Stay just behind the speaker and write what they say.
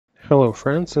Hello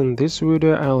friends, in this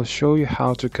video I'll show you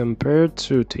how to compare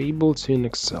two tables in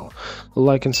Excel.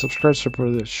 Like and subscribe to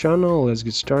support this channel. Let's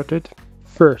get started.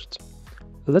 First,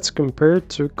 let's compare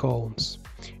two columns.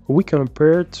 We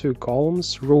compare two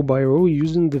columns row by row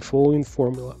using the following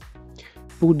formula.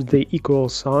 Put the equal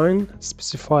sign,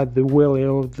 specify the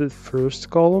value of the first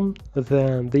column,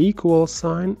 then the equal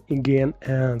sign again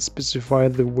and specify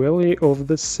the value of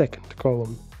the second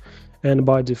column. And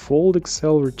by default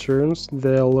Excel returns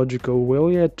the logical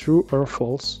value true or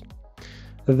false.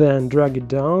 Then drag it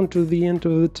down to the end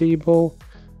of the table.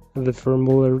 The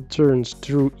formula returns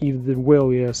true if the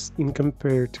values in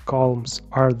compared columns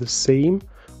are the same,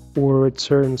 or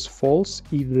returns false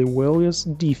if the values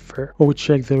differ. We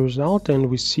check the result and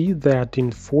we see that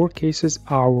in 4 cases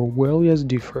our values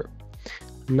differ.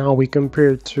 Now we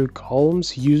compare two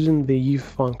columns using the if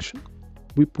function.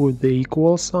 We put the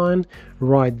equal sign,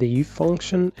 write the if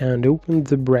function and open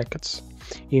the brackets.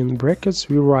 In brackets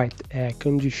we write a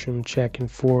condition checking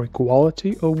for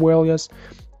equality of values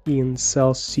in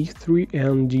cells C3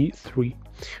 and D3.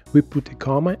 We put a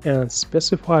comma and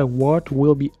specify what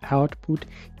will be output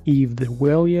if the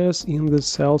values in the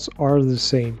cells are the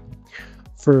same.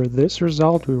 For this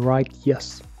result we write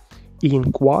yes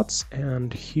in quotes,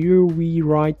 and here we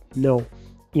write no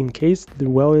in case the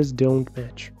values don't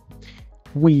match.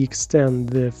 We extend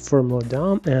the formula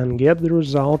down and get the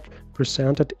result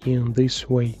presented in this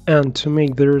way. And to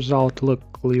make the result look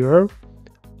clearer,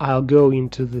 I'll go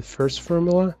into the first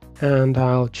formula and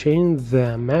I'll change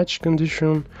the match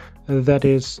condition, that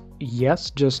is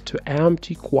yes, just to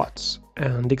empty quotes,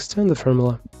 and extend the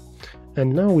formula.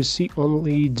 And now we see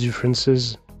only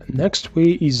differences. Next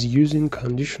way is using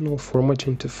conditional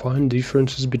formatting to find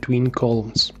differences between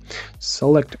columns.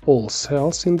 Select all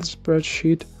cells in the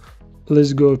spreadsheet.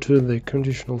 Let's go to the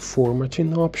conditional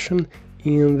formatting option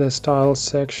in the style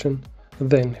section,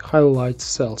 then highlight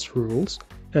cells rules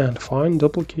and find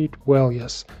duplicate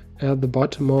values at the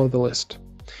bottom of the list.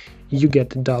 You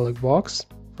get a dialog box.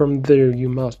 From there you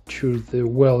must choose the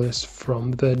values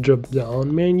from the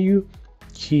drop-down menu.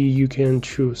 Here you can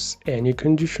choose any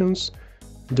conditions,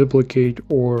 duplicate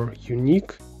or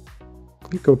unique.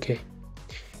 Click OK.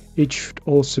 It should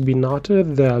also be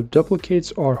noted that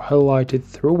duplicates are highlighted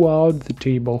throughout the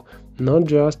table, not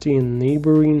just in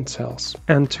neighboring cells.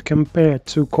 And to compare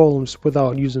two columns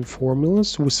without using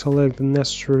formulas, we select the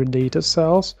necessary data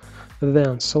cells,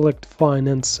 then select Find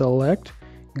and Select,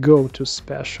 go to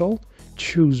Special,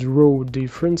 choose Row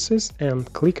Differences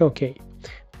and click OK.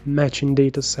 Matching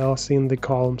data cells in the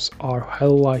columns are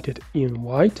highlighted in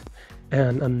white,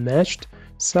 and unmatched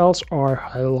cells are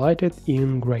highlighted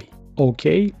in gray.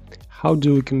 Okay, how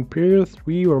do we compare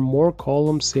 3 or more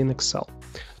columns in Excel?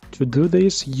 To do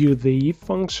this, use the if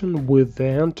function with the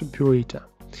AND operator.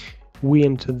 We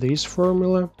enter this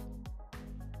formula.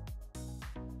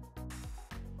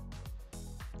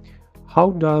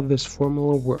 How does this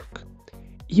formula work?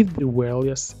 If the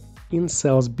values in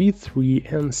cells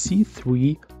B3 and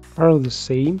C3 are the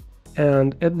same,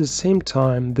 and at the same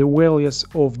time the values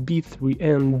of B3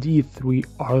 and D3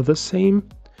 are the same,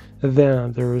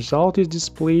 then the result is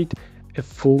displayed a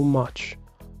full match.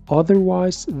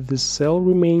 Otherwise, the cell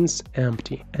remains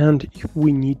empty. And if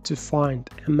we need to find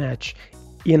a match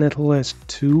in at least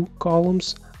 2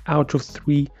 columns out of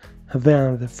 3,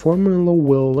 then the formula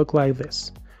will look like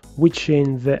this. We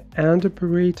change the AND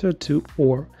operator to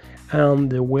OR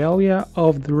and the value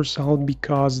of the result,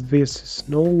 because this is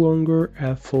no longer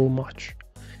a full match.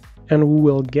 And we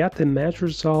will get a match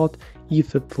result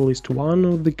if at least one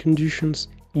of the conditions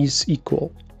is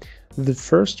equal, the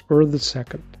first or the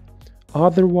second.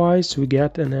 Otherwise we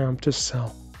get an empty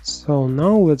cell. So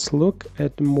now let's look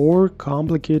at a more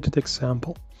complicated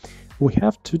example. We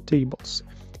have 2 tables.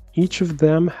 Each of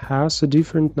them has a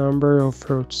different number of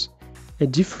fruits,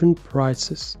 at different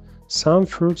prices. Some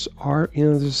fruits are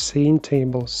in the same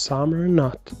table, some are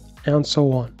not, and so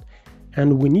on.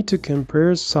 And we need to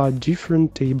compare such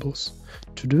different tables.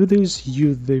 To do this,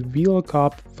 use the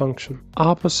VLOOKUP function.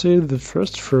 Opposite the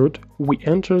first fruit, we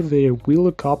enter the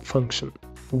VLOOKUP function,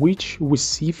 which we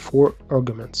see 4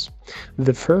 arguments.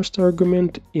 The first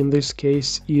argument in this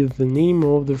case is the name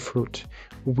of the fruit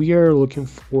we are looking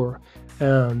for,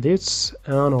 and it's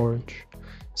an orange.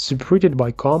 Separated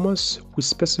by commas, we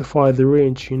specify the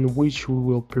range in which we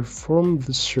will perform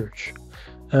the search,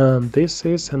 and this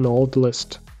is an old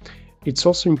list. It's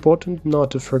also important not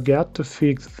to forget to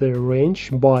fix the range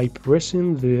by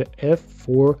pressing the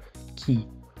F4 key,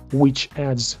 which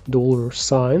adds $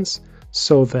 signs,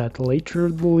 so that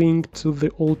later the link to the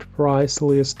old price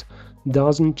list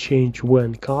doesn't change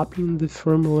when copying the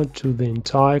formula to the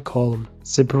entire column.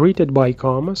 Separated by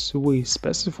commas, we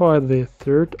specify the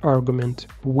third argument,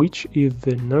 which is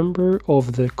the number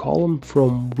of the column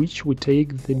from which we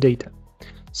take the data.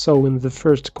 So in the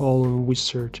first column we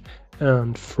search,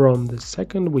 and from the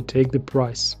second we take the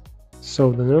price.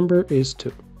 So the number is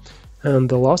 2. And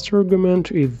the last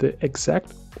argument is the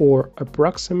exact or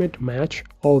approximate match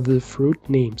of the fruit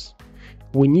names.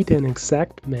 We need an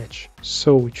exact match,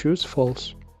 so we choose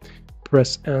false.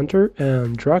 Press enter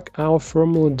and drag our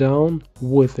formula down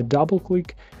with a double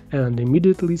click and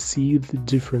immediately see the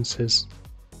differences.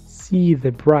 See,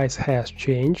 the price has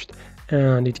changed,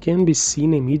 and it can be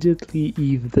seen immediately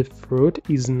if the fruit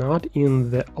is not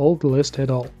in the old list at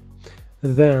all.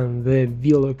 Then the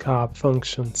VLOOKUP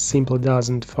function simply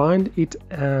doesn't find it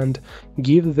and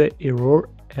gives the error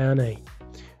NA,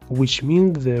 which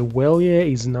means the value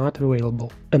is not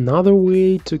available. Another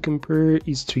way to compare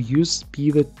is to use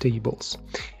pivot tables.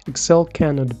 Excel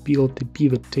cannot build the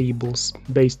pivot tables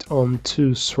based on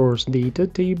two source data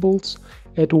tables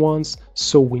at once,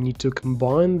 so we need to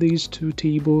combine these two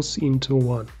tables into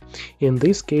one. In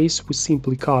this case, we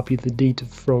simply copy the data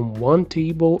from one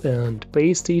table and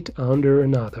paste it under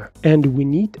another. And we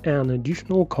need an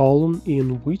additional column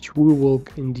in which we will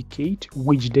indicate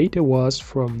which data was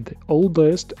from the old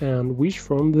list and which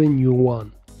from the new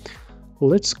one.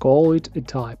 Let's call it a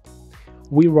type.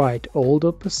 We write old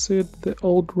opposite the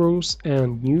old rows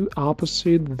and new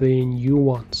opposite the new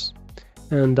ones,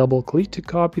 and double-click to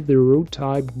copy the row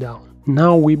type down.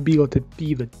 Now we build a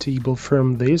pivot table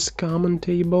from this common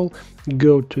table.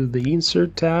 Go to the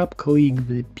Insert tab, click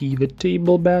the Pivot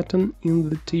Table button in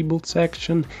the Table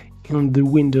section. In the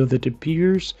window that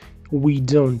appears, we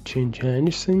don't change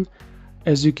anything.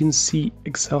 As you can see,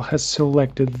 Excel has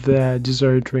selected the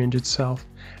desired range itself,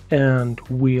 and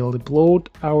we'll upload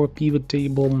our pivot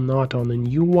table not on a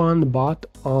new one, but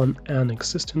on an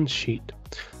existing sheet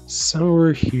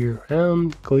somewhere here,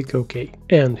 and click OK.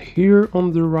 And here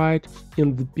on the right,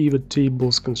 in the pivot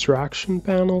tables construction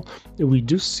panel, we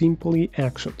do simply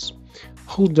actions.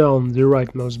 Hold down the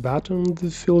right mouse button on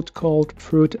the field called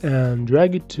fruit and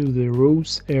drag it to the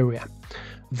rows area.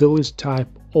 The list type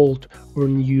Old or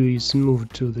New is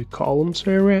moved to the columns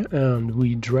area, and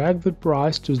we drag the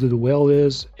price to the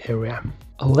values area.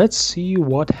 Let's see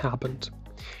what happened.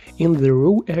 In the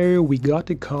row area we got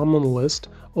a common list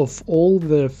of all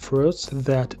the fruits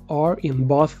that are in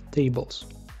both tables,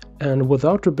 and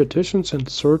without repetitions and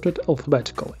sorted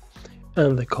alphabetically.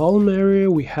 And the column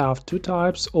area we have two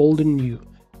types, old and new,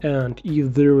 and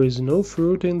if there is no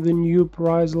fruit in the new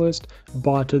price list,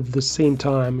 but at the same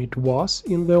time it was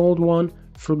in the old one,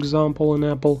 for example an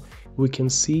apple, we can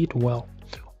see it well.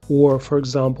 Or for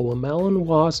example a melon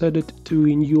was added to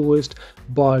a new list,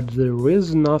 but there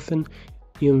is nothing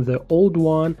in the old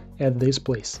one at this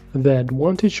place. The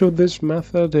advantage of this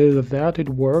method is that it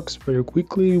works very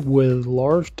quickly with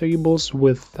large tables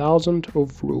with thousands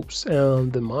of rows,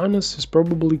 and the minus is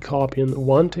probably copying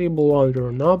one table under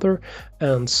another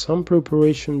and some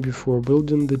preparation before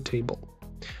building the table.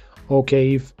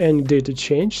 Okay, if any data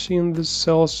changes in the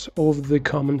cells of the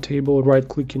common table,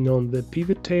 right-clicking on the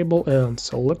pivot table and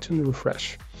selecting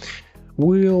refresh.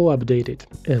 We'll update it.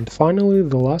 And finally,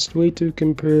 the last way to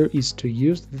compare is to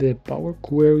use the Power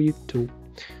Query tool.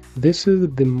 This is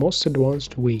the most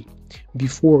advanced way.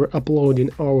 Before uploading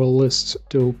our lists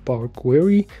to Power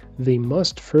Query, they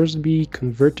must first be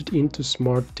converted into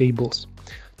smart tables.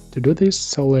 To do this,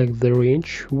 select the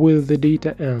range with the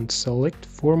data and select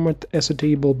Format as a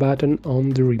Table button on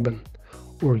the ribbon,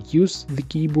 or use the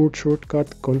keyboard shortcut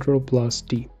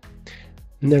Ctrl+T.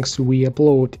 Next, we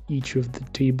upload each of the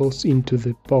tables into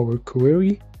the Power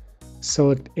Query.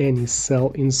 Select any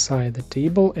cell inside the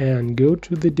table and go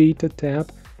to the Data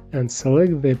tab and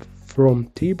select the From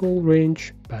Table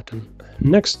Range button.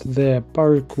 Next, the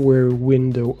Power Query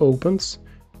window opens,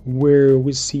 where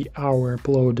we see our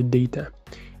uploaded data.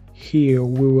 Here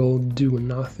we will do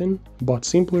nothing, but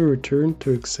simply return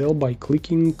to Excel by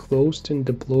clicking Close and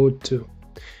Upload to.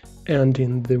 And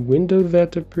in the window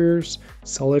that appears,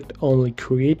 select only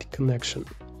Create Connection.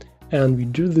 And we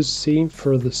do the same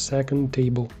for the second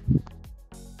table.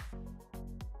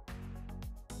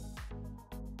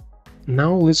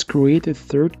 Now let's create a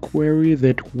third query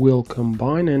that will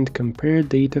combine and compare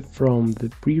data from the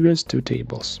previous two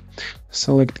tables.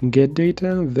 Select Get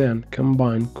Data, then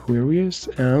Combine Queries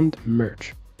and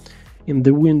Merge. In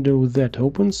the window that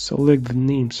opens, select the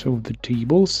names of the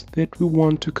tables that we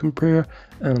want to compare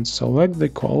and select the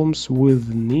columns with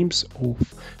the names of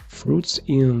fruits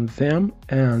in them,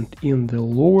 and in the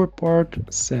lower part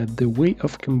set the way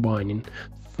of combining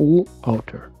Full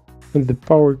Author. The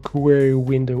Power Query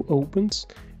window opens,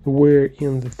 where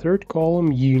in the third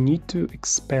column you need to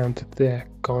expand the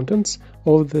contents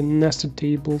of the nested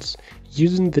tables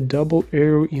using the double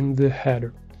arrow in the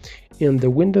header. In the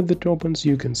window that opens,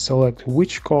 you can select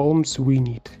which columns we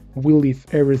need. We leave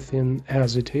everything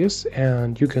as it is,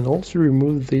 and you can also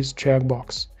remove this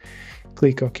checkbox.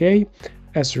 Click OK.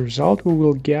 As a result, we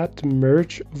will get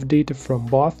merge of data from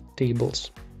both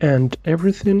tables. And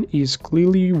everything is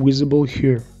clearly visible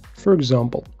here. For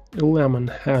example, a lemon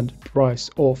had a price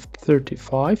of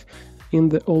 35 in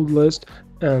the old list,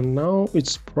 and now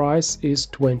its price is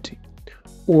 20.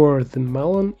 Or the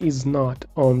melon is not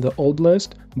on the old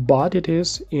list, but it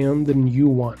is in the new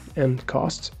one and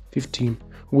costs 15,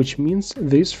 which means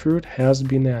this fruit has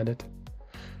been added.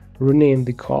 Rename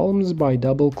the columns by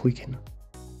double-clicking.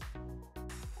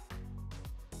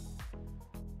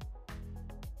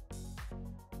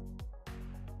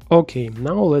 Okay,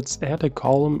 now let's add a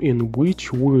column in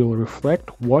which we will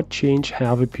reflect what change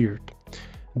have appeared.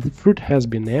 The fruit has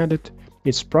been added,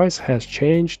 its price has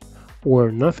changed,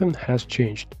 or nothing has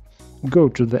changed. Go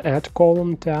to the Add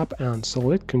Column tab and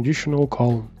select Conditional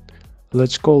Column.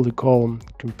 Let's call the column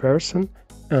Comparison,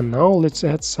 and now let's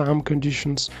add some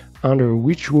conditions under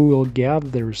which we will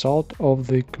get the result of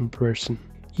the comparison.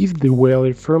 If the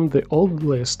value from the old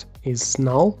list is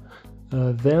null,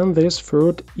 then this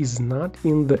fruit is not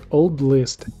in the old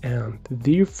list and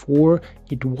therefore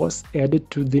it was added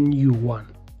to the new one.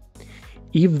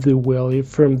 If the value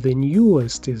from the new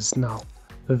list is null,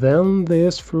 then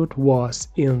this fruit was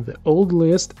in the old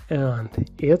list and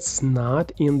it's not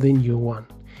in the new one.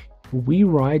 We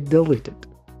write deleted.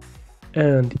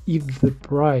 And if the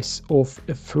price of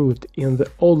a fruit in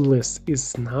the old list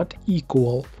is not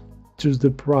equal to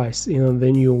the price in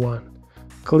the new one,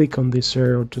 click on this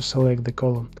arrow to select the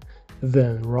column,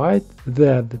 then write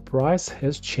that the price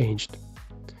has changed.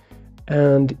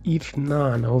 And if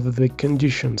none of the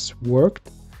conditions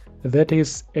worked, that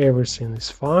is, everything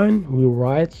is fine, we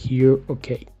write here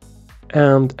OK.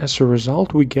 And as a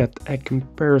result, we get a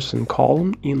comparison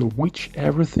column in which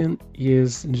everything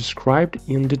is described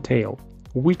in detail.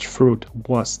 Which fruit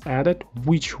was added,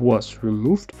 which was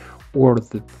removed, or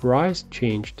the price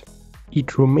changed.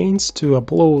 It remains to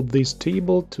upload this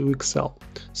table to Excel.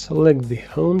 Select the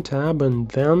Home tab and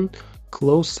then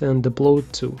Close and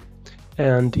Upload to.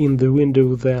 And in the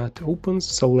window that opens,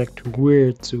 select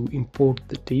where to import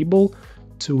the table,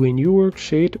 to a new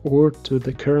worksheet or to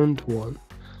the current one.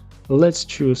 Let's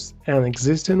choose an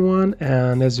existing one,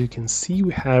 and as you can see,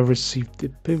 we have received a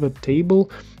pivot table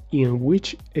in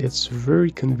which it's very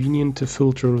convenient to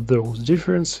filter those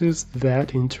differences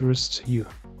that interest you.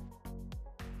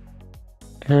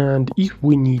 And if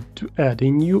we need to add a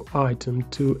new item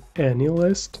to any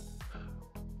list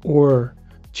or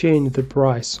change the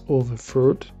price of a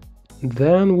fruit,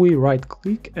 then we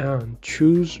right-click and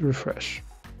choose Refresh.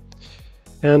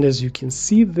 And as you can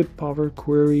see, the Power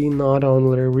Query not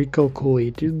only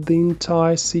recalculated the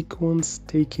entire sequence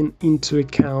taking into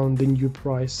account the new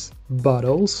price, but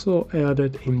also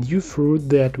added a new fruit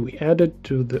that we added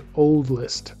to the old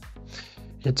list.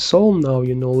 It's all, now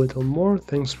you know a little more.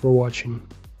 Thanks for watching.